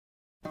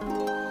Can't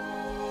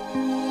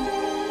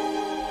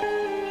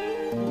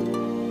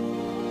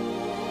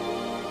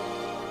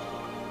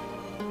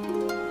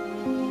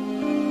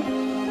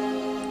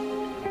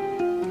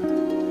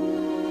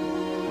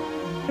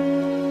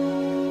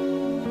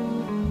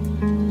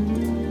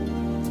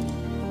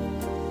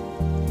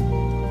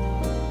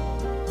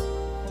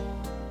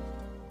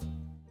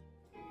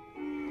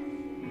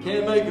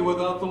make it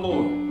without the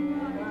Lord.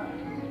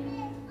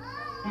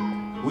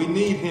 We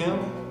need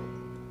Him.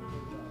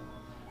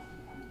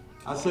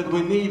 I said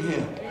we need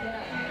Him.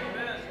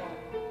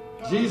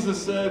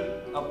 Jesus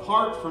said,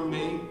 apart from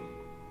me,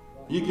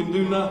 you can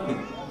do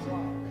nothing.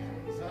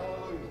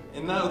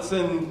 And that's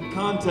in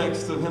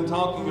context of Him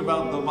talking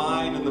about the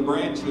vine and the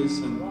branches.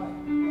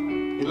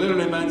 And He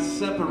literally meant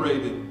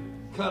separated,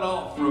 cut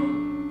off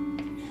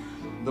from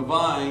the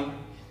vine.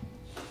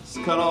 It's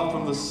cut off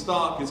from the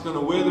stalk. It's going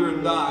to wither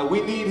and die.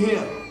 We need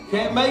Him.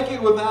 Can't make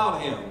it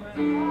without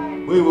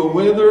Him. We will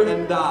wither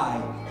and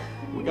die.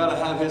 We got to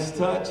have His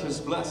touch, His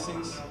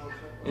blessings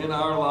in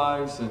our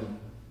lives. And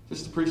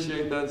just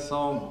appreciate that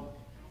song.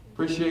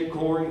 Appreciate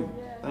Corey.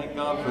 Thank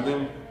God for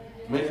them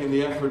making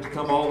the effort to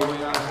come all the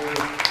way out here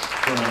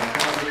for our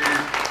family.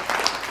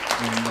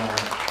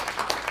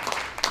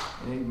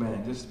 And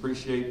amen. Just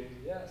appreciate.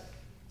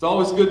 It's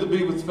always good to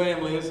be with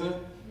family, isn't it?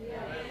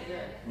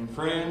 And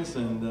friends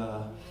and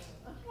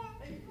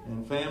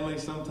family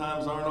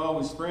sometimes aren't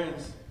always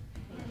friends.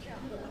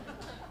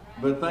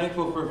 But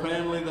thankful for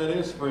family that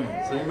is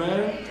friends.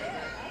 Amen?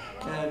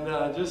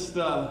 And just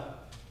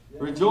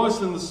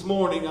rejoicing this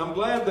morning. I'm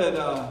glad that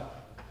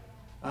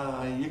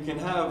you can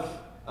have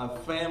a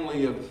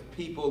family of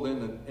people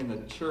in a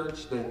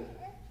church that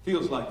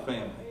feels like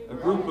family. A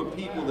group of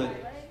people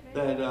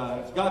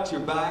that got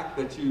your back,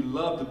 that you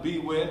love to be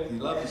with, you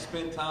love to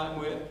spend time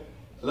with,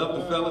 love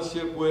to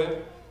fellowship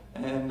with.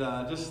 And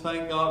just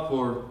thank God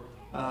for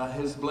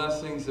His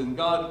blessings. And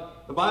God,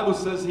 the Bible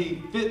says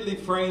He fitly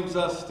frames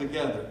us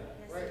together.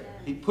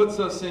 He puts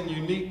us in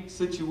unique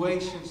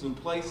situations and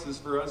places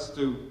for us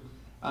to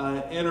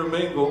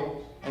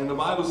intermingle. And the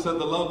Bible said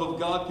the love of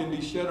God can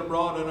be shed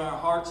abroad in our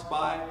hearts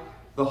by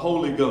the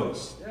Holy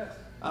Ghost.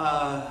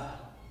 I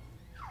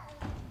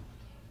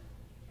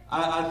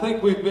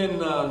think we've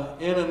been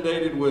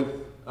inundated with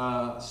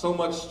so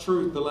much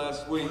truth the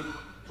last week.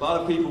 A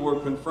lot of people were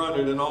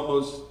confronted and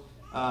almost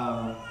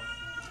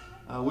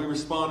we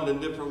responded in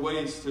different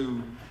ways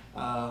to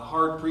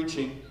hard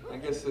preaching. I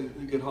guess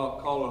you could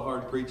call it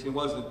hard preaching. It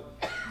wasn't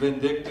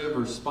vindictive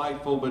or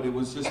spiteful, but it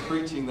was just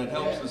preaching that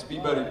helps us be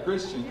better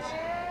Christians.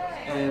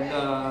 And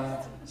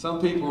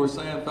some people were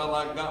saying, felt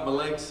like I got my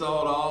legs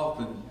sawed off,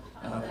 and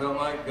felt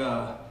like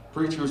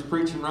preacher was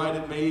preaching right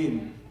at me.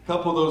 And a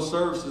couple of those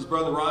services,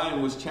 Brother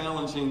Ryan was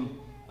challenging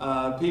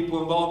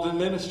people involved in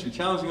ministry,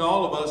 challenging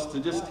all of us to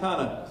just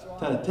kind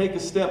of take a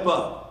step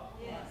up.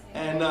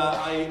 And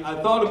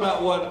I thought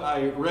about what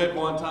I read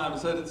one time.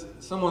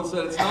 Someone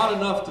said, it's not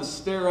enough to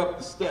stare up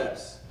the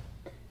steps.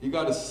 You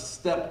got to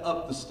step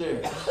up the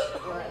stairs.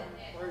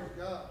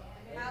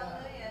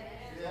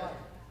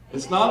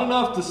 It's not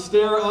enough to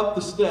stare up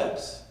the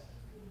steps.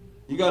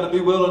 You got to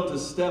be willing to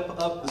step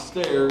up the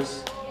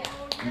stairs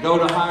and go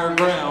to higher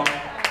ground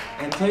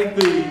and take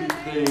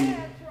the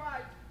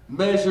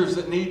measures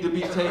that need to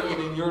be taken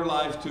in your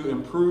life to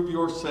improve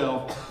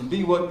yourself and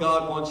be what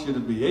God wants you to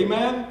be.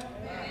 Amen?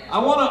 I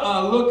want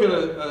to look at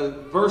a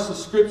verse of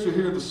Scripture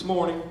here this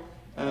morning.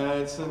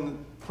 It's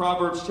in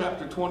Proverbs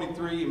chapter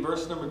 23 and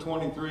verse number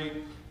 23. I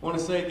want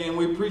to say again,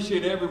 we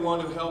appreciate everyone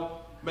who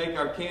helped make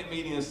our camp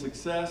meeting a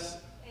success.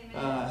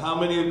 How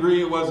many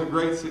agree it was a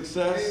great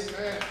success?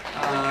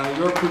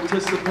 Your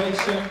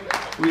participation,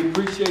 we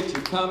appreciate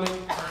you coming.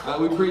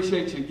 We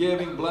appreciate you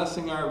giving,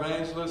 blessing our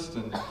evangelist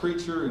and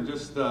preacher, and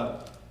just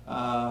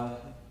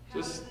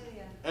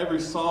every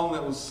song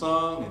that was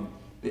sung and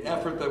the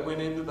effort that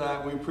went into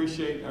that. We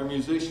appreciate our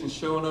musicians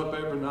showing up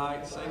every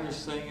night, singers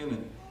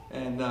singing,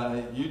 and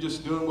you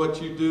just doing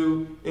what you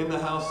do in the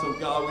house of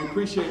God. We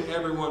appreciate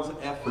everyone's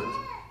effort.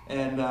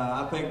 And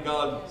I think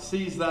God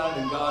sees that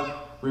and God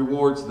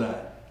rewards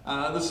that.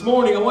 This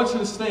morning, I want you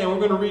to stand. We're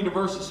going to read a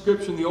verse of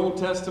Scripture in the Old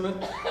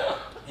Testament.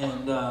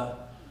 And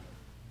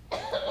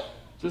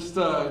just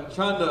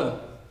trying to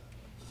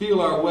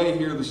feel our way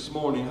here this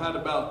morning. I had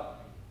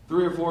about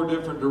 3 or 4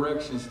 different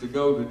directions to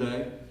go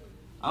today.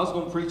 I was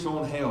going to preach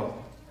on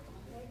hell.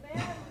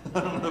 I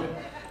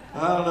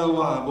don't know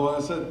why, boy.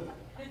 I said,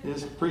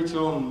 just preach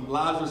on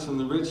Lazarus and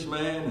the rich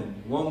man,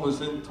 and one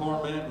was in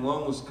torment and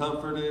one was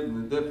comforted,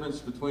 and the difference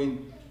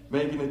between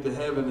making it to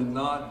heaven and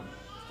not.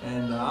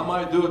 And I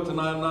might do it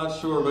tonight, I'm not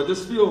sure, but I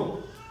just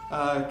feel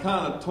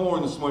kind of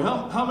torn this morning.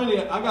 How many?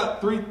 I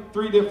got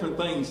three different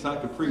things I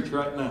could preach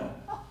right now.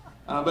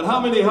 But how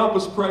many help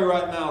us pray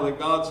right now that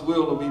God's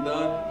will will be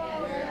done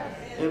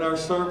in our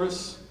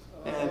service?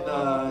 And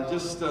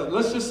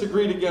let's just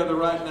agree together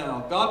right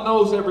now. God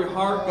knows every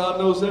heart. God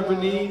knows every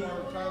need.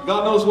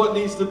 God knows what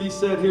needs to be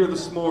said here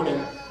this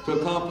morning to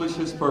accomplish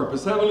His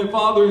purpose. Heavenly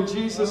Father, in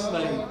Jesus'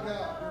 name,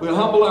 we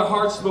humble our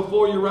hearts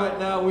before You right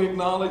now. We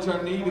acknowledge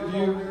our need of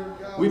You.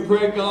 We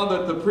pray, God,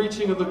 that the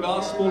preaching of the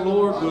gospel,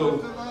 Lord,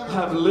 will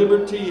have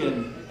liberty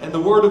and the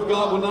word of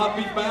God will not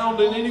be bound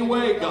in any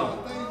way, God.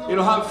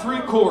 It'll have free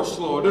course,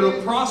 Lord.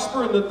 It'll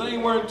prosper in the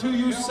thing whereunto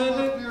you send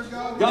it.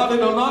 God,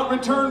 it'll not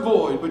return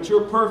void, but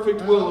your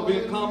perfect will will be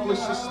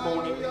accomplished this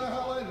morning.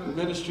 The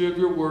ministry of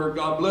your word.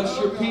 God, bless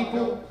your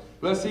people.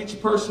 Bless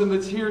each person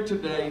that's here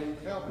today.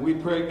 We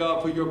pray,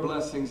 God, for your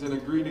blessings and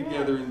agree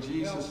together in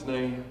Jesus'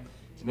 name.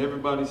 And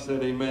everybody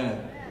said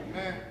amen.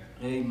 Amen.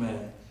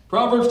 Amen.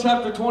 Proverbs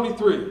chapter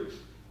 23,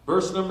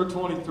 verse number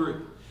 23.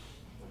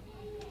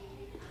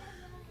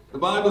 The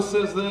Bible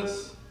says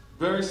this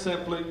very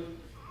simply.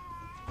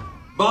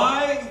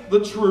 Buy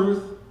the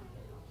truth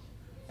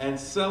and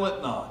sell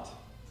it not.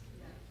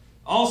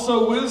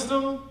 Also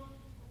wisdom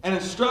and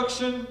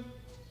instruction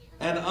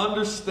and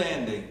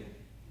understanding.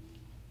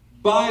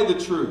 Buy the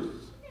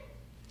truth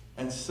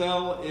and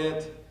sell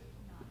it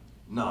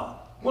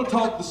not. I want to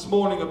talk this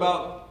morning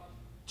about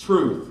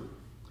truth.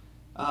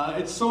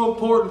 It's so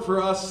important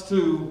for us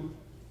to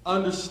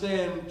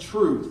understand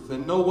truth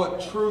and know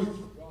what truth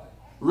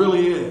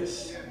really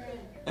is.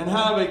 And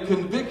have a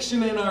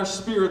conviction in our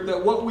spirit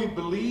that what we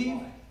believe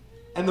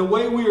and the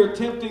way we are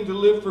attempting to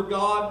live for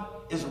God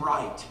is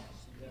right.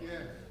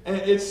 And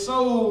it's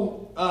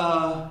so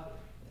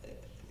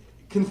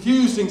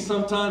confusing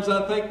sometimes,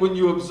 I think, when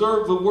you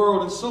observe the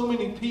world and so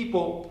many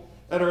people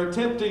that are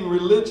attempting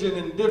religion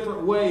in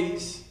different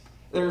ways.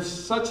 There's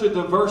such a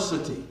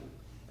diversity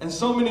and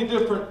so many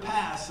different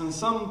paths. And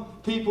some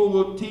people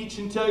will teach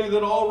and tell you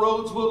that all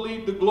roads will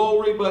lead to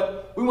glory,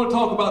 but we want to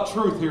talk about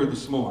truth here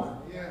this morning.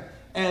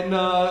 And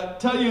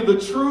tell you the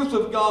truth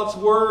of God's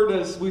word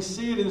as we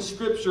see it in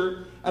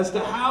Scripture as to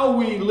how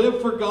we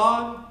live for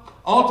God,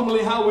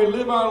 ultimately how we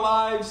live our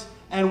lives,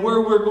 and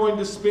where we're going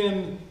to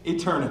spend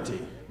eternity.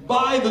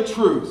 Buy the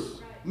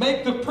truth.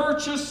 Make the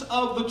purchase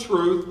of the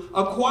truth.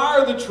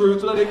 Acquire the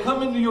truth. Let it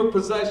come into your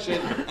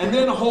possession. And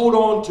then hold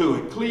on to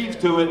it. Cleave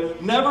to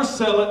it. Never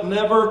sell it.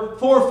 Never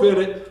forfeit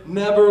it.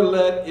 Never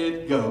let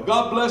it go.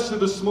 God bless you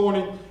this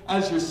morning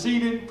as you're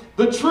seated.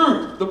 The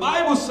truth. The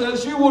Bible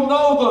says you will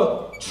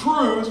know the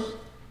truth.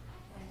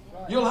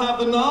 You'll have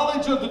the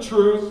knowledge of the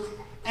truth.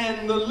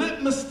 And the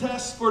litmus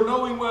test for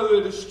knowing whether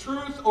it is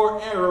truth or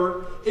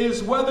error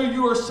is whether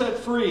you are set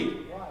free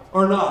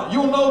or not.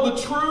 You'll know the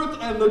truth,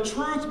 and the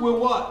truth will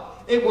what?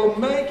 It will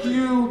make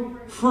you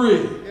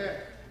free.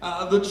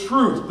 The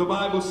truth, the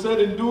Bible said,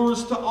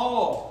 endures to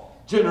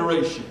all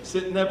generations.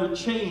 It never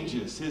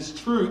changes. His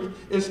truth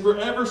is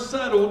forever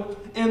settled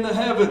in the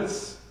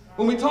heavens.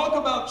 When we talk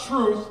about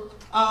truth,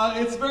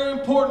 it's very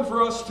important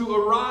for us to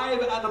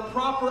arrive at a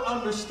proper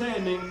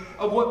understanding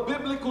of what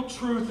biblical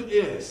truth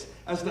is,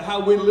 as to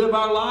how we live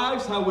our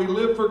lives, how we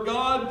live for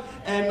God,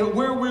 and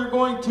where we're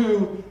going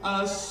to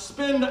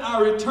spend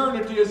our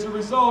eternity as a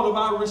result of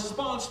our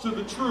response to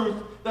the truth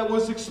that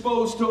was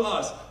exposed to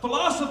us.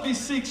 Philosophy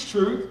seeks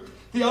truth.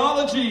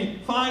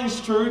 Theology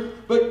finds truth.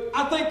 But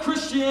I think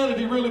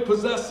Christianity really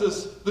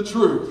possesses the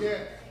truth.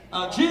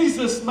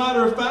 Jesus,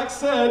 matter of fact,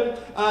 said,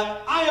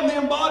 I am the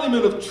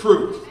embodiment of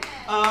truth.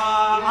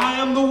 I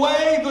am the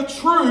way, the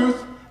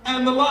truth,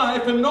 and the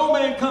life, and no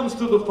man comes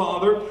to the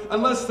Father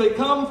unless they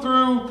come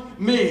through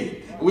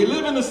me. We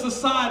live in a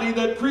society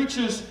that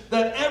preaches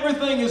that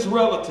everything is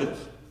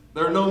relative.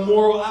 There are no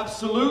moral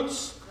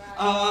absolutes.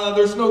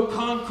 There's no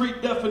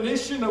concrete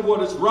definition of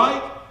what is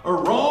right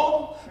or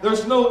wrong.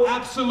 There's no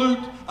absolute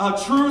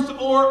truth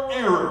or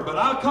error. But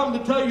I've come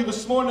to tell you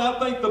this morning, I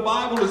think the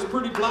Bible is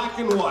pretty black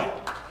and white.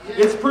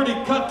 It's pretty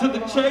cut to the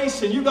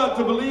chase, and you got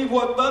to believe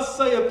what thus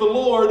saith the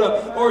Lord,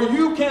 or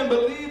you can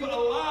believe a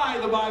lie,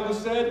 the Bible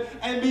said,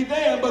 and be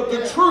damned. But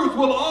the truth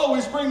will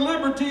always bring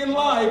liberty and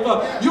life.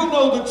 You'll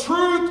know the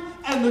truth,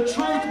 and the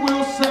truth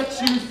will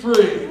set you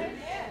free.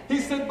 He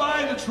said,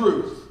 buy the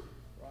truth.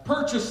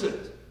 Purchase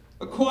it.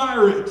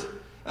 Acquire it.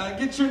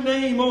 Get your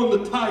name on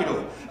the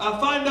title.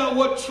 Find out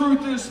what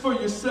truth is for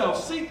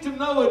yourself. Seek to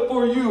know it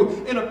for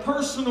you in a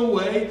personal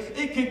way.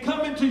 It can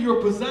come into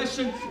your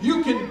possession.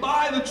 You can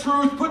buy the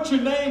truth, put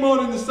your name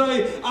on it, and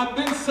say, I've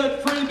been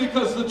set free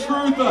because the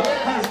truth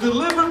has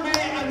delivered me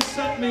and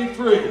set me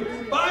free.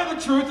 Buy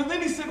the truth. And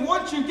then he said,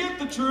 once you get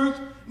the truth,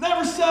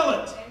 never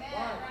sell it.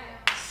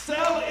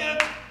 Sell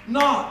it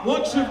not.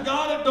 Once you've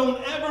got it,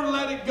 don't ever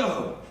let it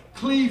go.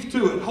 Cleave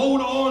to it.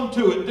 Hold on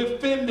to it.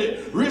 Defend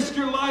it. Risk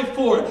your life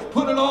for it.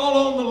 Put it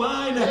all on the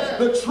line.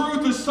 The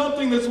truth is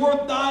something that's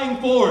worth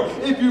dying for.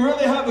 If you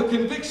really have a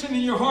conviction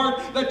in your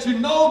heart that you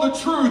know the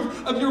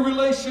truth of your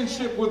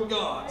relationship with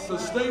God. So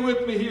stay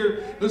with me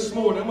here this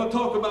morning. I'm going to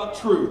talk about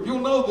truth. You'll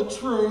know the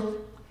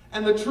truth,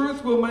 and the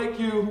truth will make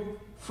you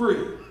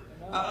free.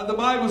 The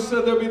Bible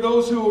said there'll be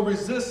those who will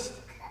resist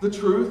the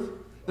truth.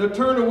 They've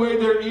turned away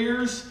their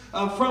ears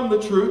from the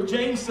truth.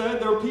 James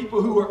said there are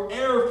people who are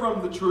err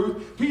from the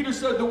truth. Peter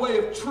said the way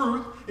of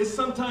truth is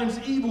sometimes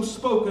evil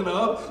spoken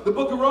of. The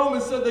book of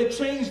Romans said they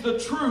changed the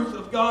truth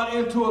of God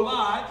into a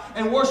lie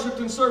and worshiped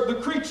and served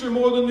the creature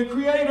more than the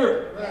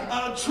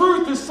Creator.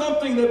 Truth is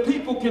something that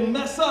people can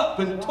mess up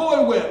and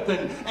toy with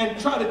and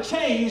try to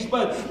change,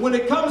 but when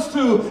it comes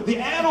to the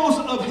annals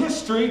of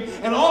history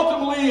and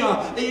ultimately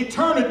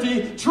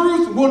eternity,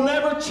 truth will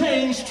never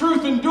change.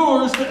 Truth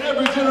endures to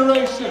every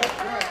generation.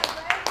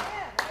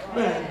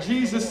 Man,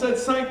 Jesus said,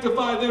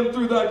 sanctify them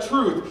through thy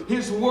truth.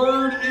 His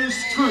word is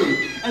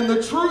truth. And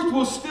the truth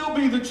will still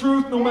be the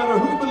truth no matter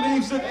who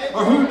believes it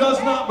or who does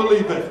not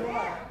believe it.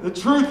 The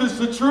truth is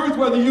the truth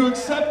whether you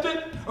accept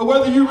it or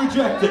whether you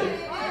reject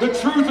it. The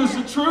truth is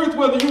the truth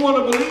whether you want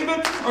to believe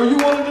it or you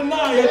want to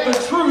deny it.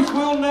 The truth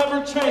will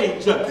never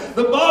change.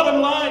 The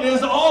bottom line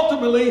is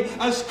ultimately,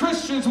 as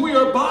Christians, we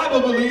are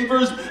Bible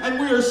believers and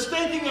we are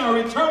staking our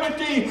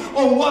eternity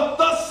on what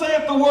thus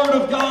saith the Word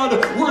of God.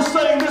 We're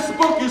saying this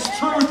book is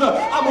truth.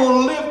 I'm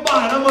going to live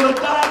by it. I'm going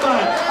to die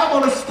by it. I'm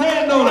going to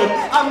stand on it.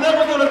 I'm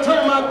never going to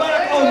turn my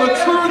back on the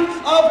truth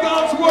of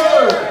God's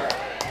Word.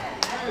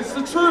 It's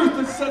the truth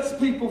that sets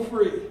people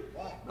free.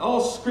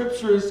 All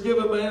Scripture is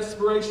given by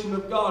inspiration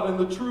of God, and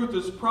the truth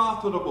is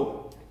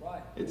profitable.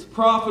 It's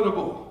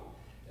profitable.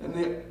 And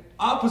the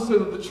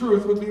opposite of the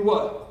truth would be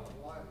what?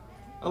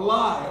 A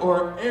lie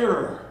or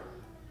error.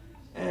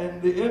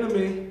 And the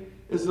enemy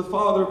is the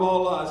father of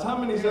all lies. How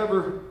many's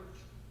ever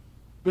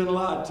been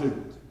lied to?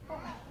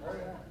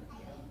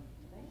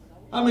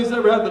 How many's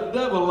ever had the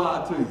devil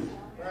lie to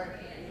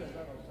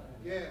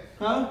you?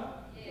 Huh?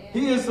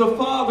 He is the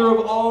father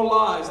of all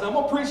lies. Now, I'm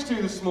going to preach to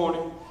you this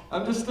morning.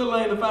 I'm just still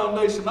laying the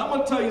foundation. I'm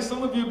going to tell you,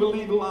 some of you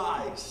believe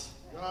lies.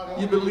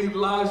 You believe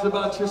lies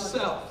about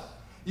yourself.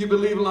 You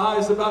believe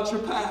lies about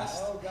your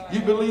past.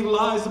 You believe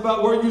lies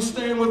about where you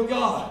stand with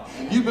God.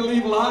 You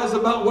believe lies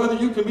about whether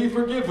you can be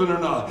forgiven or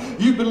not.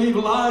 You believe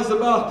lies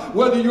about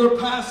whether your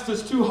past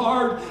is too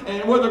hard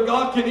and whether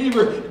God can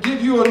either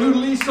give you a new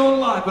lease on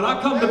life. But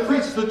I come to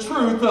preach the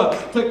truth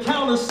to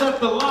counterset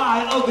the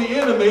lie of the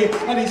enemy,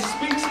 and he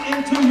speaks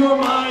into your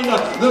mind.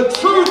 The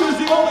truth is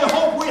the only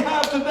hope we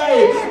have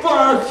today for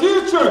our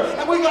future,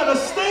 and we got to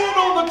stand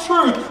on the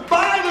truth,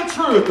 buy the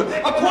truth,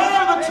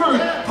 acquire the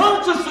truth,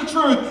 purchase the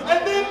truth,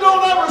 and then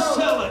don't ever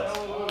sell it.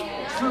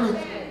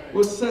 Truth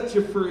will set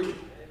you free.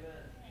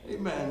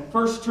 Amen.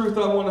 First truth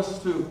I want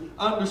us to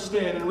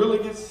understand and really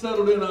get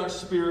settled in our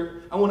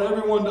spirit. I want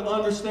everyone to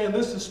understand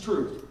this is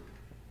truth.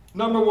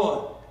 Number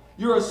one,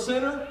 you're a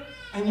sinner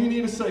and you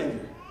need a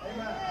Savior.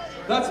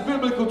 That's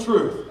biblical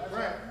truth.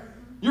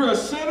 You're a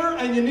sinner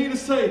and you need a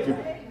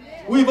Savior.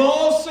 We've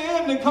all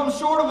sinned and come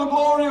short of the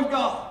glory of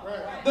God.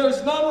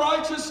 There's none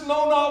righteous,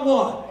 no, not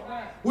one.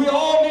 We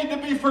all need to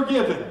be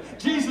forgiven.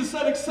 Jesus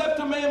said, except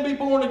a man be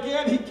born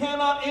again, he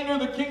cannot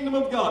enter the kingdom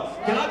of God.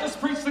 Can I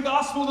just preach the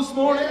gospel this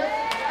morning?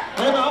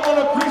 And I want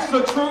to preach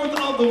the truth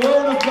of the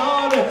Word of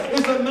God.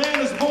 Is a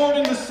man is born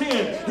into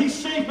sin. He's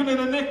shapen in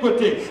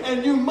iniquity.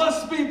 And you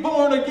must be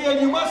born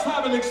again. You must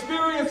have an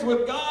experience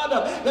with God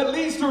that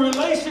leads to a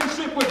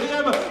relationship with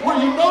Him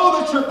where you know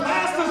that your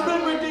past has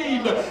been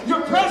redeemed,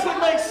 your present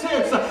makes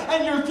sense,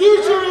 and your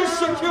future is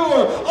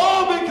secure.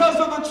 All because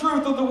of the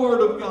truth of the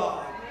Word of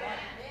God.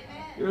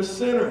 You're a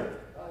sinner.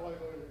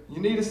 You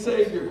need a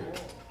Savior.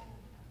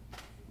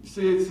 You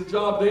see, it's the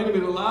job of the enemy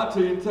to lie to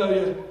you and tell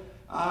you,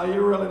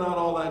 you're really not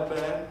all that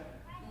bad.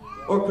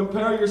 Or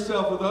compare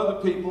yourself with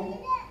other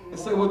people and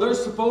say, well, they're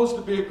supposed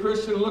to be a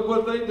Christian. Look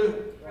what they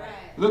do.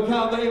 Look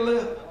how they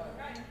live.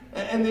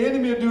 And the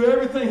enemy will do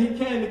everything he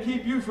can to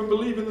keep you from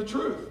believing the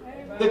truth.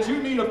 That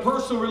you need a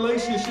personal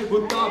relationship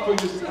with God for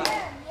yourself.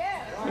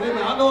 Amen.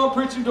 I know I'm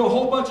preaching to a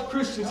whole bunch of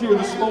Christians here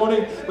this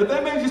morning, but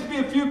there may just be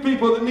a few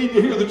people that need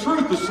to hear the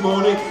truth this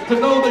morning to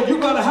know that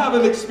you've got to have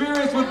an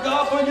experience with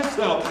God for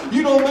yourself.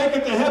 You don't make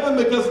it to heaven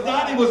because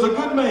Daddy was a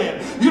good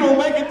man. You don't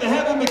make it to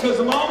heaven because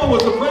Mama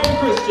was a praying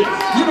Christian.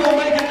 You don't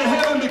make it to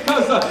heaven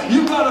because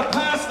you've got a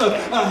past,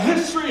 a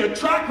history, a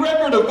track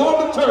record of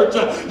going to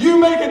church. You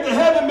make it to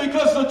heaven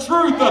because the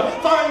truth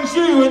finds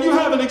you and you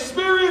have an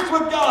experience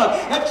with God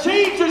that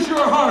changes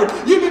your heart.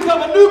 You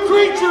become a new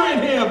creature in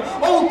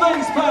Him. Old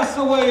things pass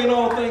away and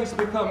all things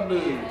become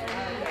new.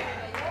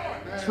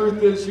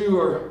 Truth is, you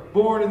are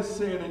born in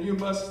sin and you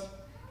must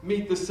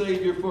meet the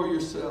Savior for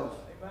yourself.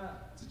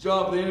 It's the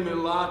job of the enemy to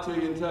lie to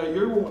you and tell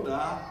you, you won't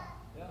die.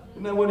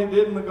 Isn't that what he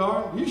did in the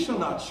garden? You shall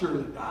not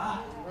surely die.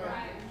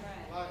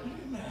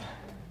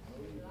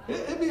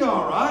 It'd be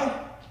all right.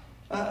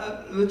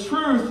 The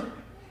truth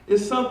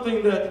is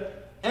something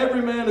that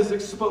every man is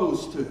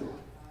exposed to.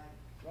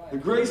 The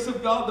grace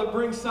of God that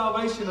brings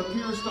salvation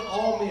appears to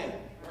all men.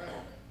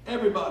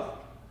 Everybody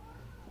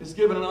is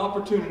given an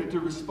opportunity to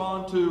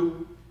respond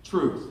to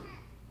truth.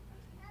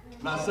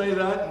 And I say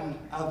that and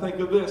I think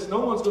of this. No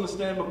one's going to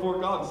stand before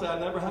God and say, I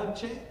never had a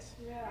chance.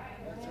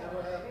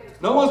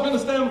 No one's going to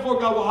stand before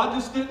God, well, I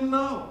just didn't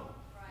know.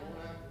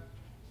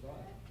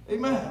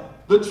 Amen.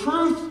 The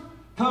truth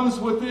comes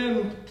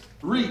within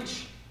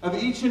reach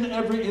of each and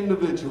every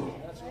individual.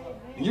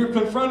 You're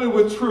confronted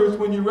with truth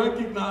when you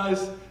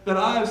recognize that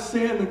I have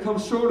sinned and come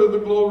short of the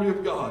glory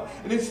of God.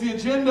 And it's the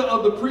agenda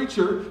of the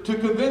preacher to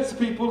convince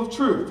people of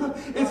truth.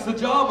 It's the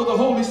job of the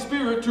Holy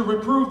Spirit to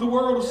reprove the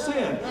world of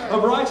sin,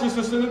 of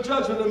righteousness, and of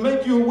judgment, and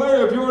make you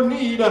aware of your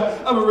need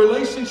of a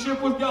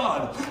relationship with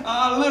God.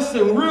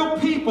 Listen, real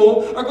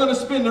people are going to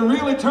spend a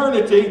real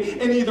eternity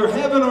in either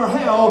heaven or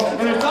hell,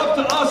 and it's up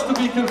to us to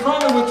be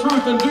confronted with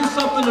truth and do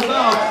something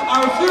about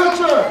our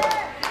future.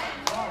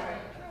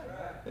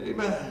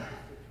 Amen.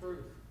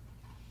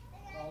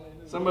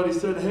 Somebody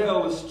said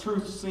hell is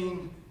truth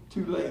seen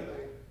too late.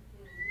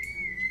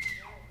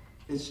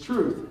 It's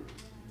truth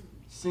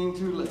seen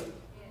too late.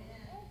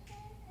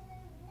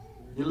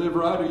 You live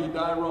right or you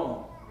die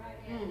wrong.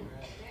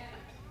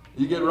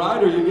 You get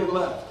right or you get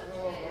left.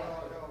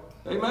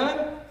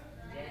 Amen?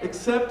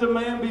 Except a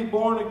man be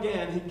born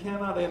again, he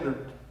cannot enter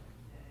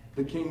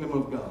the kingdom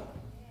of God.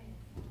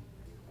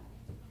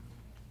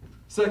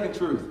 Second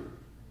truth.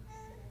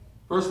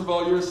 First of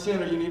all, you're a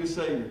sinner, you need a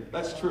Savior.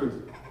 That's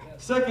truth.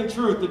 Second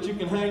truth that you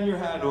can hang your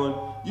hat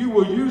on, you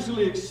will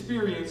usually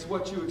experience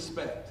what you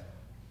expect.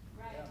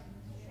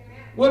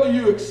 What are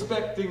you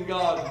expecting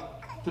God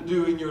to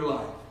do in your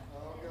life?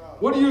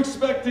 What are you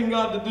expecting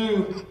God to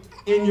do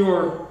in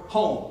your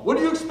home? What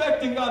are you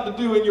expecting God to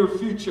do in your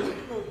future?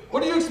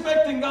 What are you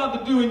expecting God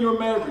to do in your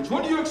marriage?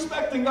 What are you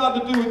expecting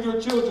God to do in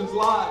your children's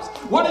lives?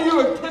 What are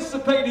you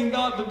anticipating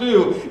God to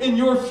do in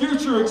your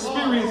future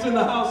experience in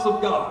the house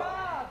of God?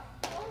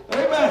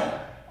 Amen.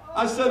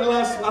 I said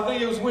I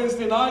think it was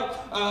Wednesday night,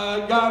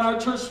 a guy in our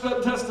church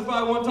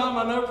testified one time,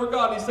 I never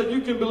forgot. He said,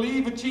 you can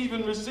believe, achieve,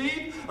 and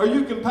receive, or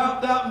you can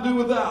pout, doubt, and do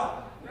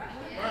without.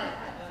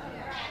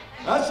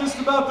 That's just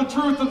about the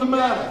truth of the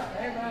matter.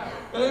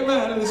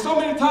 Amen. And so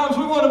many times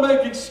we want to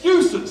make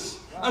excuses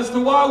as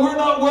to why we're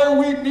not where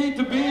we need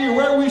to be or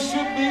where we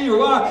should be or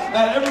why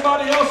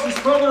everybody else is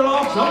further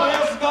along. Somebody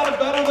else has got it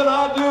better than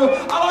I do.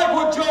 I like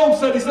what Job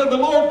said. He said,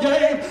 the Lord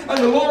gave and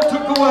the Lord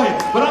took away.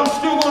 But I'm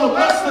still going to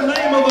bless the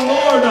name of the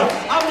Lord.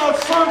 I'm not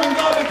serving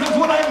God because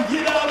what I can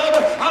get out of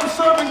it. I'm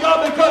serving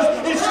God because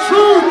it's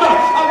truth.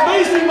 I'm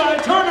basing my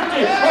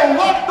eternity on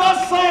what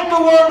thus saith the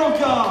Word of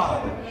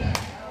God.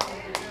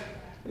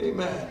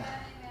 Amen.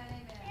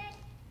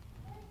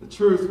 The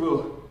truth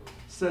will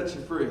set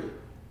you free.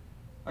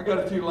 I got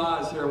a few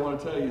lies here I want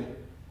to tell you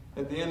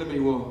that the enemy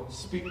will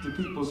speak to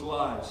people's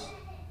lives.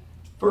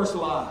 First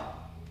lie.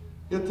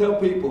 He'll tell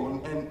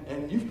people,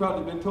 and you've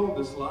probably been told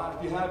this lie.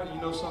 If you haven't,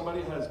 you know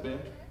somebody has been.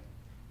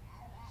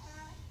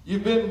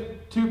 You've been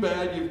too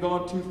bad, you've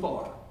gone too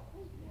far.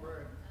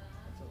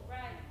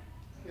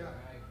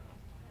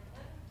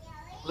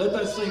 Let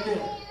that sink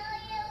in.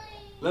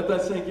 Let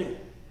that sink in.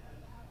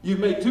 You've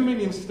made too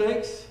many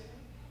mistakes.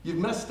 You've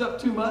messed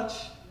up too much.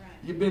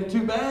 You've been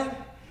too bad.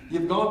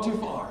 You've gone too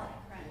far.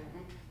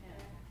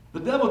 The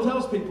devil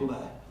tells people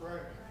that.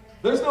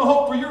 There's no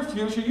hope for your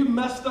future. You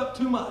messed up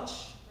too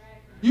much.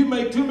 You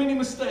made too many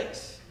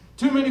mistakes.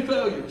 Too many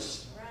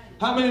failures.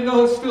 How many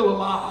know it's still a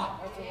lie?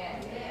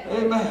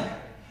 Amen.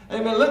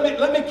 Amen.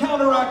 Let me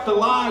counteract the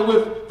lie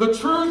with the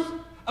truth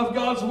of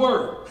God's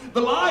Word.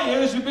 The lie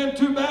is you've been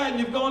too bad and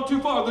you've gone too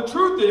far. The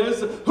truth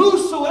is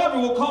whosoever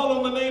will call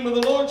on the name of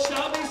the Lord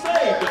shall be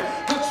saved.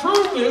 The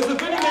truth is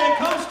if any man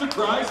comes to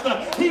Christ,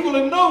 he will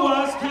in no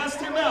wise cast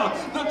him out.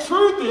 The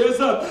truth is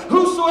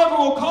whosoever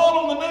will call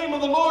on the name of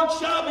the Lord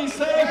shall be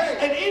saved.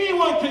 And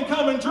anyone can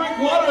come and drink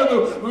water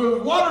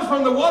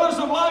from the waters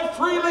of life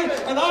freely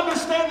and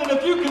understand that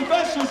if you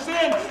confess your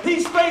sin,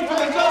 he's faithful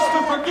and just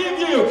to forgive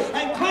you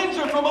and cleanse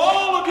you from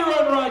all of your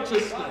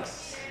unrighteousness.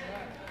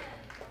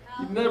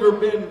 You've never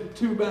been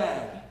too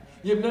bad.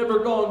 You've never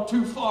gone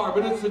too far,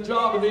 but it's the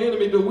job of the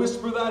enemy to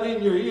whisper that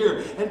in your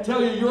ear and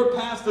tell you your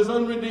past is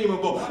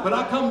unredeemable. But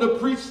I come to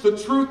preach the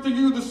truth to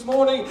you this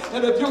morning,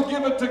 and if you'll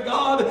give it to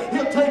God,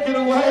 He'll take it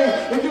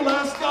away. If you'll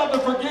ask God to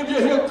forgive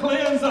you, He'll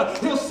cleanse,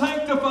 He'll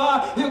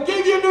sanctify, He'll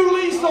give you a new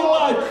lease on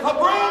life, a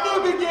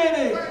brand new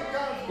beginning.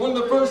 One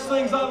of the first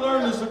things I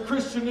learned as a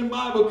Christian in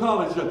Bible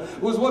college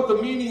was what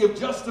the meaning of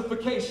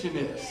justification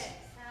is.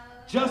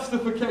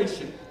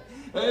 Justification.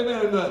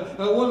 Amen.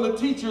 One of the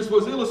teachers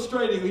was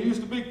illustrating. He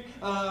used a big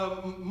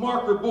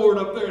marker board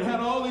up there and had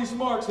all these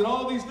marks and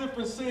all these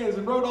different sins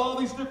and wrote all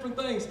these different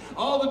things,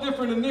 all the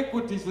different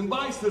iniquities and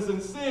vices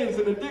and sins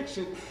and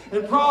addiction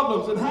and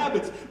problems and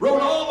habits.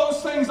 Wrote all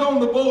those things on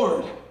the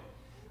board.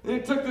 And he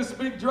took this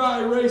big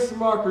dry erase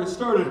marker and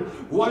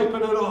started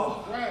wiping it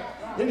off.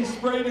 Then he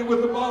sprayed it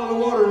with a bottle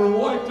of water and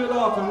wiped it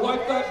off and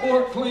wiped that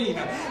board clean.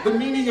 The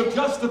meaning of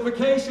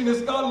justification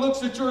is God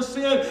looks at your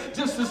sin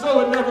just as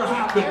though it never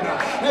happened.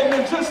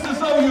 Amen. Just as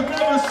though you've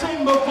never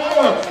sinned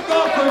before.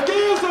 God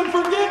forgives and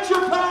forgets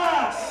your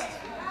past.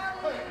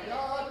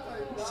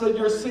 He said,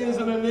 your sins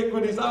and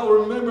iniquities, I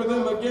will remember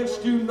them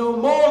against you no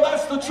more.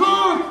 That's the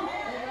truth.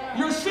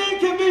 Your sin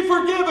can be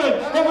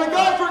forgiven. And when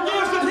God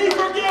forgives it, He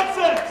forgets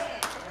it.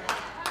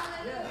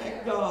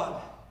 Thank God.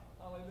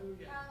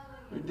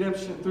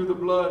 Redemption through the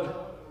blood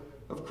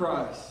of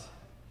Christ.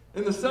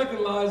 And the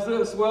second lie is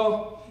this.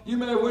 Well, you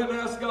may have went and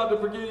asked God to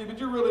forgive you, but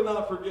you're really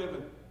not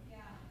forgiven.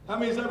 How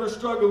many's ever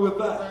struggled with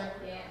that?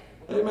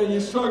 Amen. You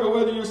struggle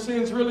whether your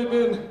sin's really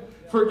been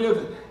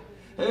forgiven.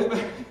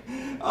 Amen.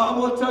 I'm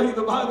going to tell you,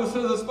 the Bible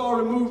says as far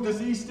removed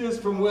as east is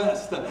from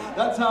west.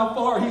 That's how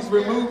far he's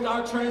removed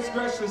our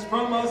transgressions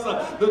from us.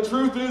 The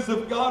truth is,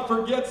 if God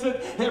forgets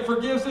it and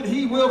forgives it,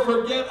 he will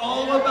forget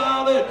all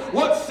about it.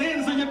 What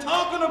sins are you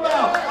talking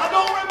about? I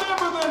don't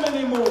remember them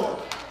anymore.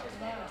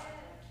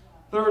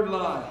 Third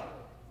lie.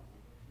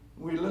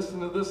 We listen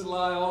to this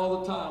lie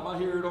all the time. I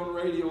hear it on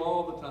radio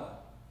all the time.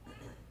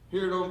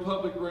 Hear it on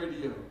public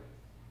radio.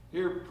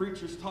 Hear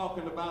preachers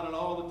talking about it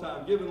all the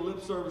time, giving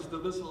lip service to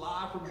this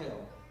lie from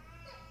hell.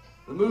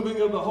 The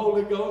moving of the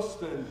Holy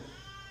Ghost and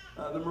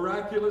the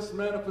miraculous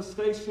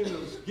manifestation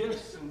of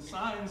gifts and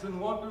signs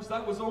and wonders,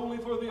 that was only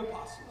for the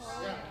apostles.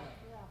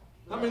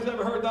 How many's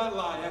ever heard that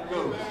lie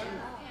echoed?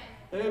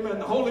 Amen.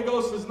 The Holy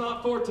Ghost is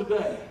not for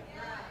today.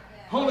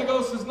 Holy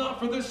Ghost is not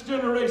for this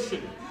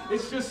generation.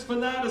 It's just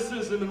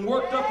fanaticism and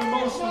worked up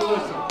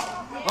emotionalism.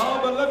 Oh,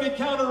 but let me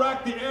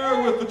counteract the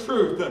error with the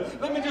truth.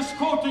 Let me just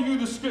quote to you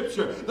the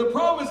scripture. The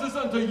promise is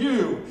unto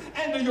you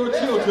and to your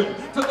children,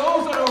 to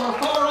those that are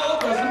afar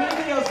off, as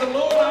many as the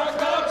Lord our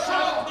God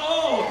shall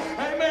call.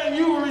 Amen.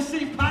 You will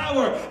receive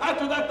power.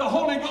 After that, the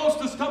Holy Ghost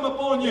has come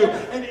upon you.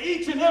 And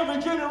each and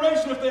every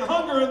generation, if they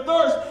hunger and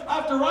thirst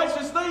after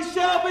righteousness, they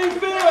shall be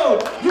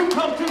filled. You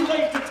come too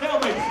late to tell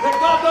me that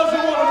God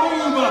doesn't want to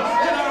move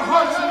in our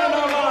hearts and in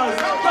our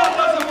lives. God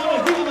doesn't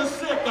want to heal the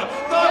sick.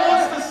 God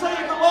wants to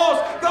save the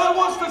lost. God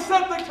wants to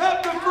set the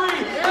captive free.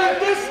 In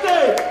this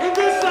day, in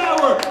this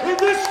hour, in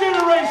this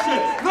generation,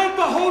 let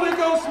the Holy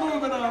Ghost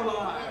move in our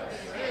lives.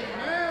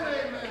 Amen,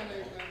 amen, amen.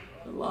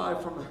 The lie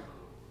from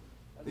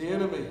the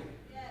enemy.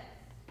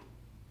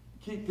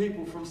 Keep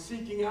people from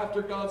seeking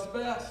after God's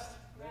best.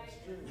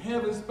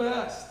 Heaven's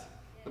best.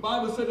 The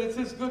Bible said it's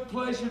his good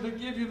pleasure to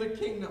give you the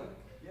kingdom.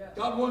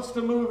 God wants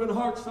to move in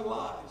hearts and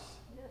lives.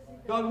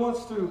 God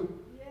wants to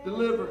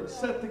deliver and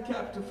set the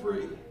captive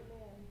free.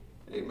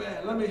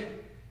 Amen.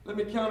 Let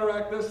me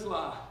counteract this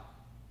lie.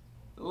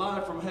 The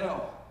lie from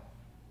hell.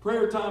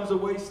 Prayer time's a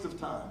waste of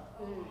time.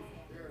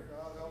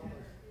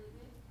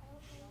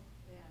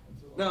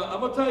 Now,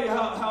 I'm going to tell you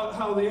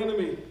how the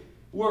enemy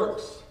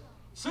works.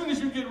 As soon as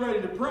you get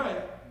ready to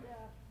pray,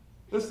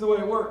 this is the way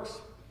it works.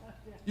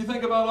 You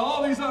think about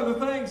all these other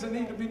things that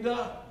need to be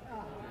done.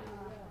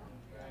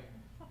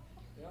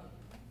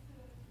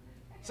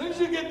 As soon as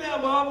you get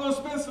down, well, I'm going to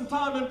spend some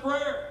time in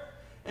prayer.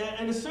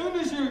 And as soon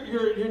as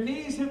your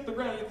knees hit the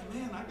ground, you think,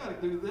 man, I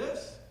got to do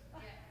this.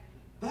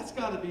 That's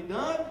got to be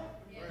done.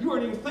 You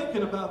weren't even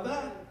thinking about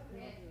that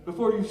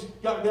before you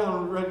got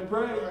down and ready to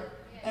pray.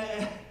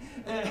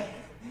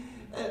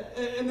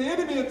 And the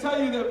enemy will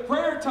tell you that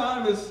prayer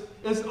time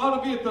ought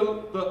to be at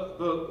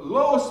the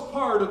lowest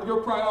part of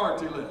your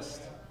priority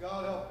list.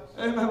 God help us.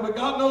 Amen. But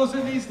God knows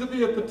it needs to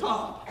be at the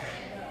top.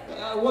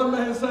 One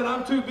man said,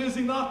 I'm too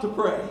busy not to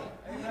pray.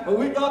 But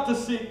we got to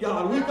seek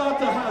God. We got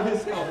to have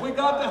his help. We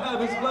got to have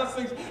his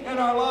blessings in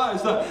our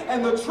lives.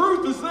 And the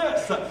truth is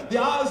this. The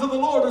eyes of the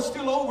Lord are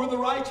still over the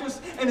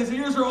righteous, and his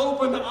ears are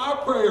open to our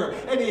prayer.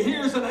 And he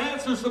hears and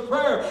answers the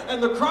prayer.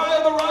 And the cry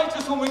of the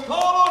righteous, when we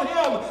call on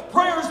him,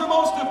 prayer is the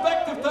most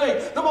effective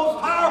thing, the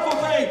most powerful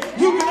thing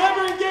you can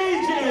ever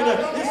engage in,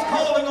 is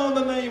calling on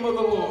the name of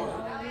the Lord.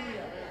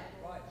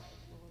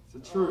 It's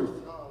the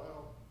truth.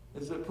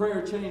 Is that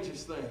prayer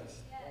changes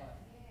things.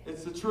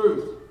 It's the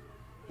truth.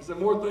 Is that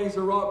more things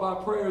are wrought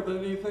by prayer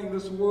than anything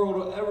this world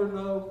will ever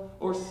know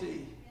or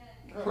see.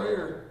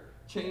 Prayer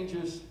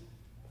changes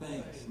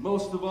things.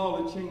 Most of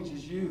all, it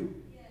changes you.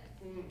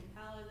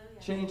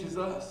 Changes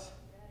us.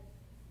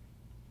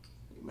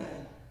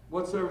 Amen.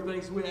 Whatsoever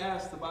things we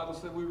ask, the Bible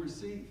said we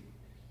receive.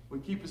 We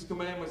keep his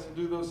commandments and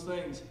do those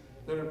things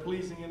that are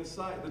pleasing in his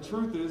sight. The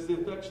truth is, the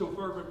effectual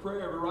fervent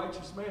prayer of a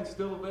righteous man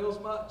still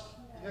avails much.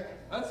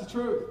 That's the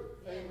truth.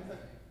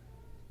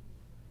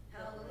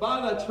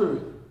 By that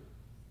truth.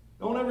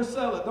 Don't ever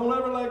sell it. Don't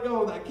ever let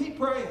go of that. Keep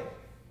praying.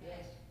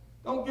 Yes.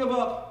 Don't give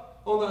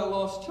up on that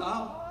lost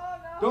child.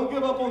 Don't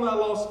give up on that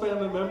lost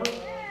family member.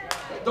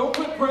 Don't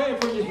quit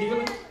praying for your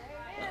healing.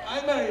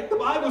 Amen. The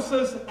Bible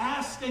says,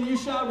 ask and you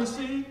shall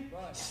receive.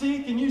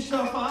 Seek and you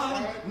shall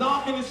find.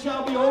 Knock and it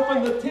shall be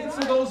opened. The tense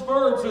of those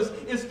verbs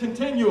is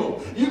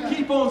continual. You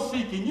keep on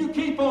seeking. You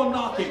keep on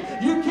knocking.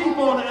 You keep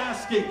on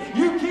asking.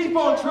 You keep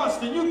on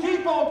trusting. You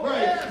keep on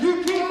praying.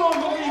 You keep on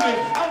believing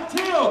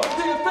until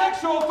the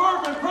effectual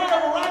fervent prayer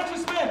of a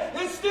righteous man,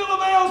 it still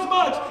avails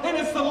much. And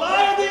it's the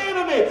lie of the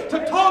enemy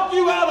to talk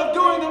you out of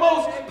doing the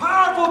most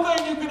powerful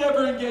thing you could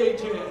ever engage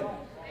in.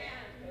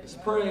 It's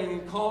praying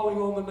and calling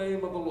on the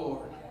name of the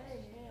Lord.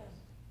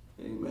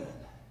 Amen.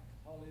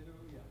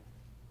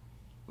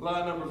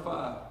 Lie number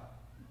 5.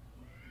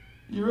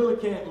 You really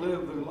can't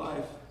live the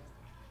life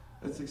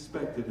that's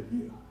expected of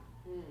you.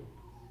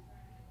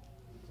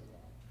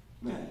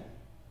 Man,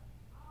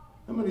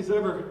 how many's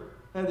ever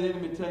had the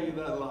enemy tell you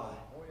that lie?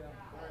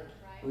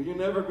 Well, you're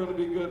never going to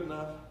be good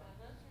enough.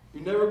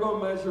 You're never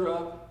going to measure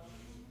up.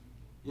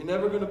 You're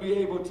never going to be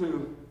able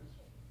to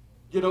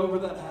get over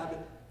that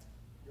habit.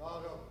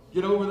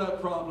 Get over that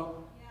problem.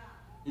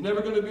 You're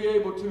never going to be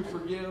able to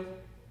forgive.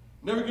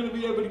 Never going to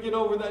be able to get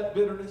over that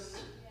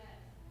bitterness.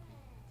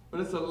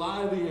 But it's a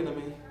lie of the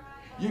enemy.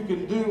 You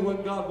can do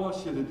what God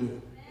wants you to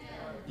do.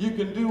 You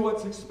can do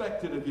what's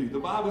expected of you. The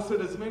Bible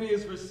said, as many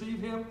as receive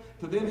him,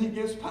 to them he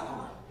gives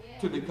power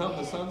to become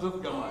the sons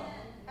of God.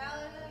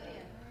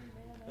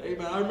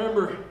 Amen. I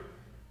remember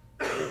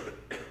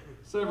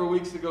several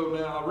weeks ago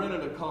now, I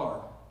rented a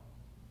car.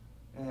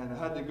 And I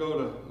had to go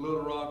to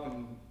Little Rock,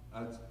 and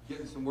I was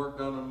getting some work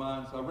done on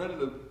mine. So I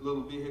rented a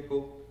little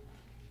vehicle,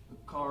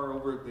 a car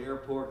over at the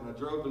airport, and I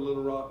drove to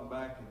Little Rock and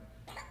back. And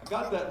I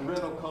got that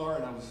rental car,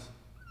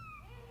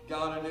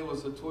 and it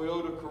was a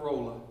Toyota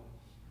Corolla.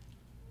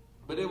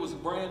 But it was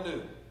brand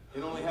new.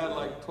 It only had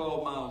like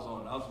 12 miles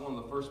on it. I was one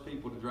of the first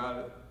people to drive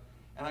it.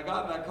 And I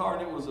got in that car,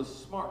 and it was a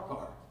smart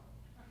car.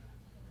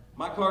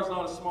 My car's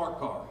not a smart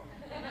car.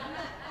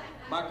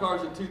 My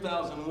car's a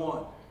 2001,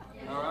 all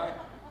right?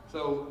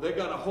 So they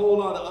got a whole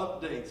lot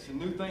of updates and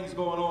new things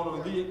going on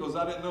in vehicles.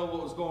 I didn't know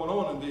what was going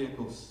on in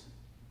vehicles.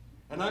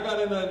 And I got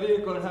in that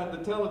vehicle and had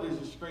the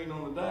television screen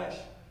on the dash.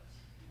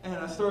 And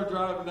I started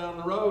driving down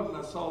the road, and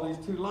I saw these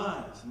two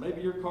lines.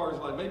 Maybe your car's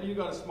like, maybe you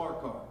got a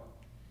smart car.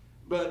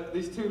 But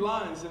these two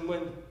lines, and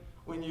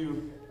when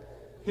you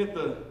hit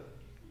the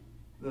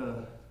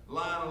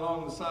line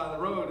along the side of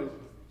the road,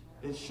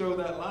 it showed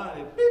that line.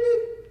 It beep,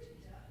 beep.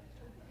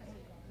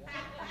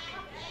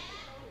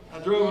 I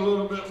drove a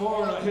little bit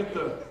more, and I hit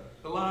the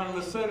line in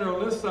the center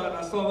on this side, and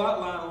I saw that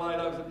line light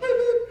up. It said, beep,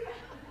 beep.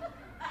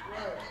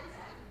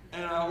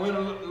 And I went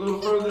a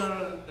little further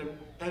down,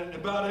 and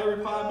about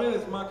every 5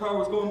 minutes, my car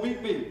was going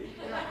beep, beep.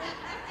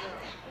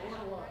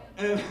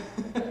 And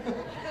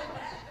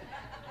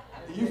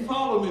you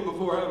followed me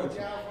before, haven't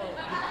you?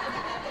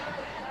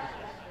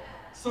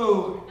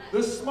 So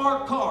this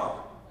smart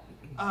car,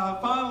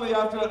 finally,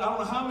 after I don't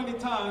know how many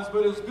times,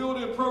 but it was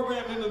built-in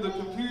programmed into the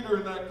computer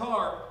in that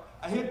car,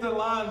 I hit the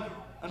line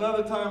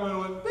another time and it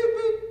went beep,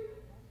 beep,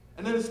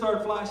 and then it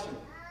started flashing.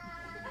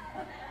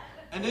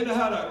 And then it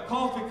had a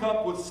coffee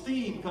cup with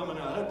steam coming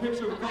out. I had a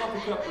picture of a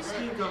coffee cup with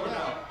steam coming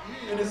out.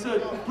 And it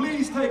said,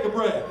 please take a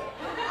break.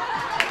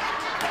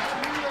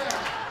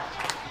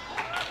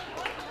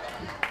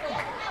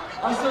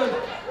 I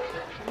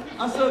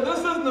said, this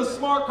isn't a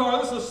smart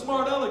car, this is a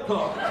smart aleck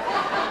car.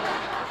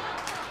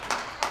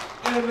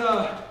 And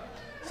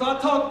so I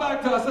talked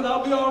back to her, I said,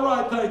 I'll be all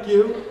right, thank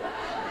you.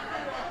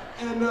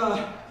 And,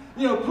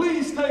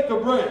 please take a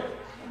break.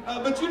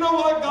 But you know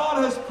what?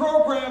 God has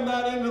programmed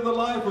that into the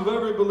life of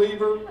every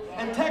believer.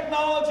 And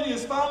technology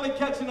is finally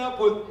catching up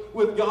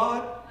with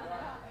God.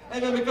 And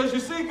then because you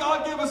see,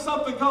 God gave us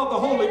something called the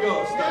Holy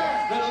Ghost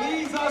that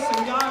leads us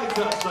and guides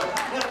us,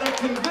 that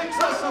convicts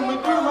us when we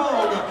do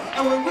wrong.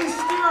 And when we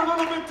steer a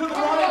little bit to the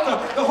right,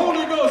 the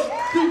Holy Ghost,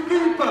 beep,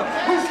 beep.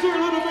 We steer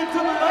a little bit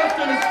to the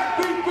left, and it's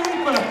beep,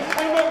 beep.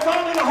 And when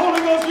finally the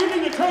Holy Ghost, you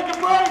need to take a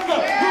break.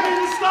 You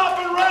need to stop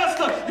and rest.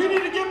 You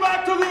need to get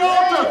back to the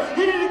altar.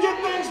 You need to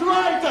get things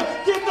right.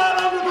 Get that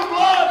under the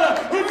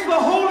blood. It's the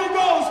Holy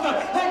Ghost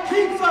that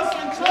keeps us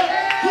in check,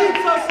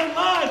 keeps us in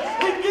line.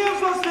 It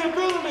gives us the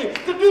ability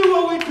to do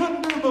what we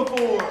couldn't do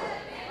before.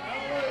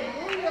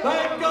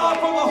 Thank God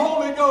for the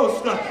Holy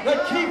Ghost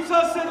that keeps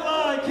us in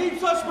line,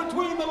 keeps us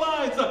between the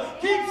lines,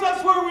 keeps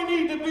us where we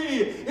need to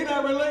be in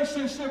our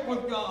relationship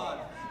with God.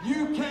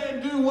 You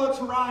can do what's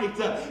right.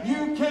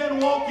 You can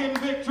walk in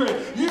victory.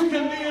 You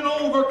can be an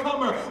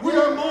overcomer. We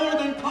are more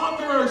than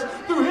conquerors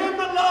through Him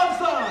that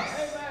loves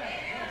us.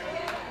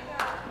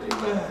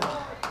 Amen.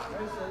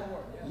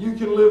 You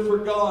can live for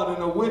God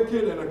in a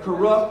wicked and a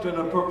corrupt and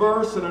a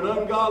perverse and an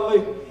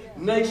ungodly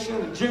nation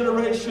and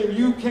generation.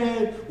 You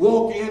can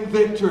walk in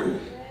victory.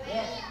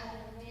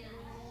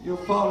 You'll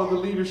follow the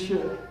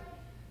leadership,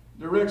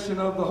 direction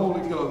of the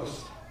Holy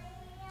Ghost.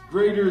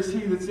 Greater is He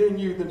that's in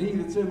you than he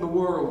that's in the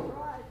world.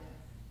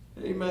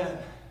 Amen.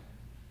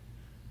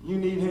 You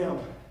need Him.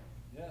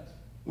 Yes.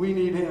 We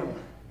need Him.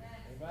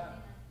 Amen.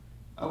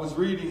 I was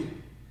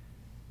reading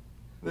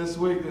this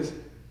week,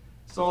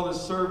 saw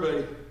this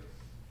survey,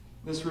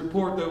 this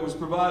report that was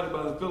provided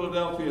by the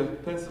Philadelphia,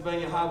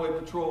 Pennsylvania Highway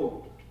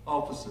Patrol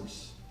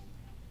officers.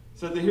 It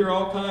said they hear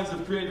all kinds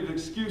of creative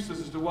excuses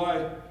as to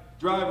why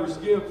drivers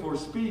give for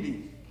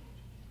speeding.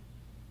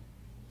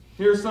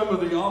 Here's some of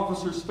the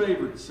officers'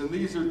 favorites, and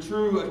these are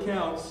true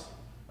accounts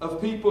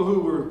of people who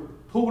were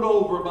pulled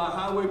over by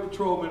highway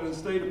patrolmen in the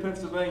state of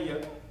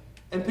Pennsylvania,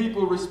 and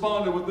people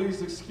responded with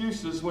these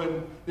excuses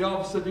when the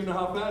officer said, "Do you know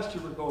how fast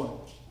you were going?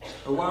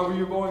 Or why were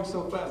you going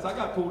so fast?" I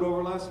got pulled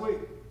over last week.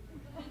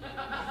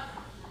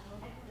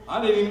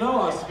 I didn't even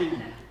know I was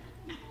speeding.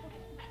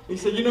 He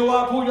said, "You know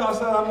why I pulled you?" I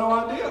said, "I have no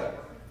idea."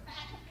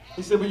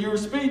 He said, "But you were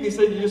speeding." He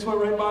said, "You just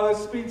went right by that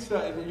speed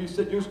stat. You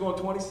said you was going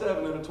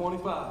 27 and a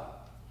 25.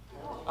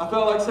 I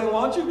felt like saying,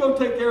 "Why don't you go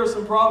take care of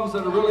some problems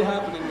that are really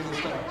happening in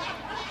this town?"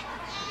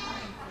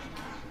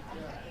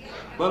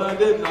 But I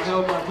didn't. I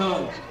held my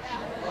tongue.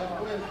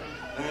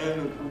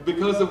 And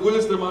because of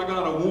wisdom, I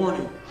got a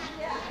warning.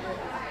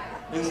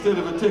 instead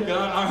of a ticket.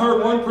 I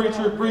heard one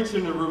preacher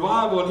preaching a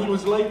revival, and he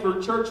was late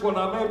for church one.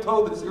 I may have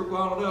told this here,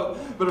 I don't know.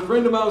 But a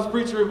friend of mine was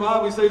preaching a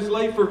revival. He said he was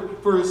late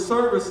for his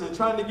service and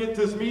trying to get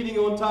to his meeting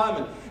on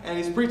time. And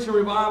he's preaching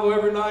revival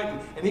every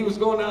night. And he was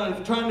going out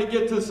and trying to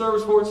get to the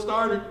service before it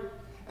started.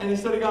 And he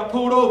said he got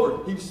pulled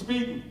over. He was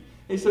speeding.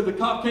 He said the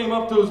cop came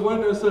up to his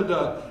window and said,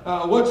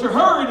 what's your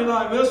hurry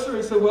tonight, mister?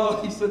 He said,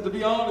 well, he said, to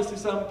be honest, he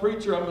said, I'm a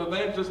preacher, I'm an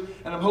evangelist,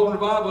 and I'm holding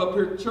revival up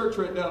here at church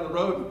right down the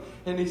road.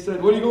 And he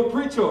said, what are you going to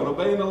preach on?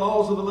 Obeying the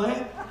laws of the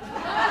land?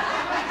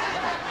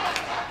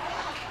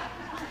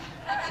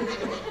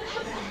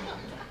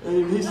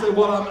 And he said,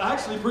 well, I'm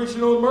actually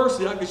preaching on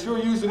mercy. I could sure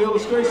use an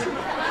illustration.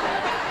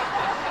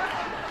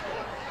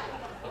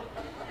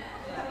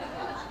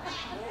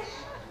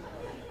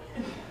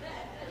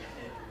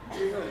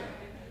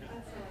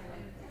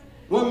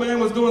 One man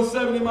was doing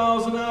 70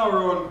 miles an hour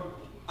on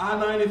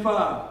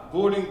I-95,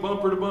 avoiding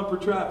bumper-to-bumper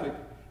traffic.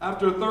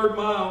 After a third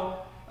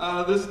mile,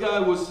 this guy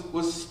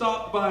was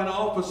stopped by an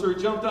officer.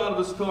 He jumped out of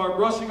his car,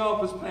 brushing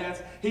off his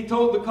pants. He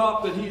told the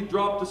cop that he had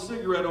dropped a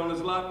cigarette on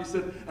his lap. He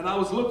said, and I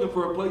was looking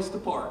for a place to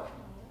park.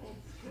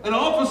 An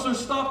officer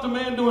stopped a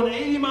man doing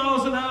 80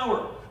 miles an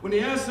hour. When he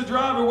asked the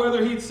driver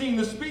whether he'd seen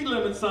the speed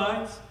limit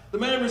signs, the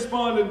man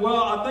responded,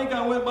 well, I think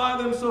I went by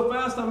them so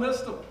fast I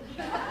missed them.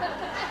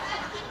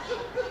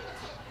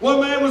 One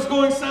man was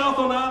going south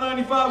on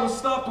I-95, was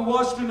stopped on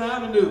Washington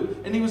Avenue,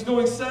 and he was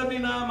going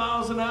 79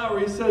 miles an hour.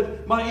 He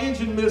said, my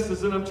engine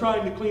misses and I'm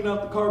trying to clean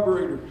out the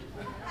carburetor.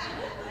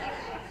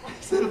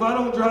 He said, if I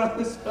don't drive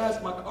this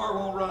fast, my car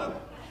won't run.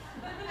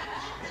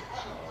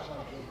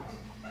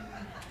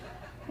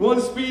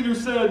 One speeder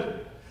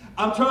said,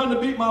 I'm trying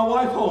to beat my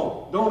wife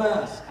home, don't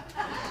ask.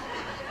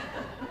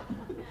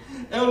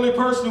 Elderly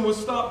person was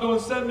stopped doing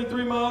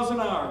 73 miles an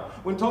hour.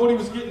 When told he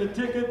was getting a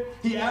ticket,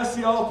 he asked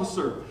the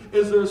officer,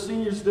 is there a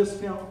senior's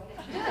discount?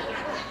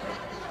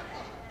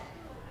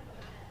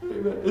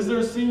 Is there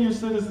a senior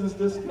citizen's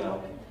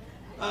discount?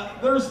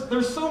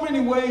 There's so many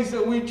ways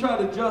that we try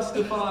to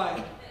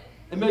justify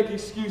and make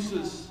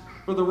excuses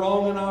for the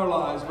wrong in our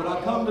lives. But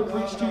I come to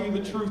preach to you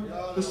the truth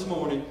this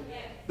morning,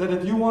 that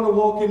if you want to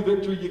walk in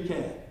victory, you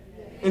can.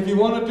 If you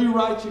want to do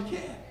right, you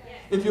can.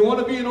 If you want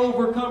to be an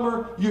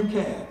overcomer, you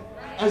can.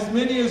 As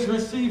many as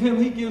receive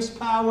him, he gives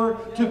power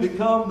to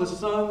become the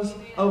sons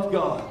of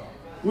God.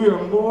 We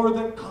are more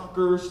than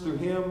conquerors through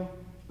him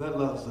that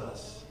loves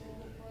us.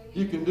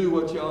 You can do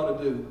what you ought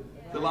to do.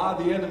 The lie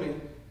of the enemy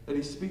that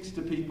he speaks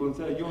to people and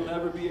says, you'll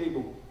never be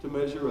able to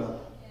measure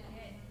up.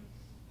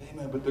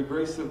 Amen. But the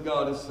grace of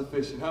God is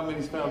sufficient. How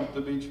many's found it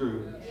to be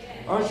true?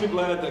 Aren't you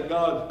glad that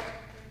God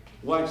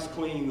wipes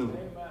clean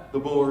the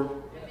board?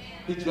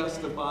 He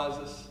justifies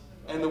us.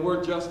 And the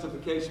word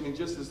justification means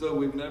just as though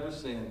we've never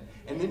sinned.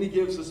 And then he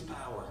gives us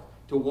power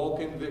to walk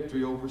in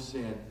victory over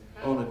sin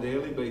on a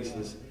daily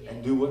basis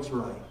and do what's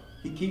right.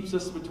 He keeps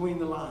us between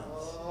the lines.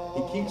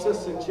 He keeps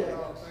us in check.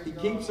 He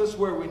keeps us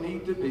where we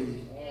need to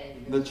be.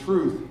 The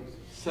truth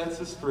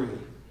sets us free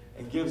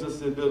and gives us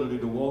the ability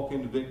to walk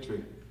into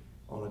victory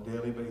on a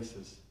daily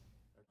basis.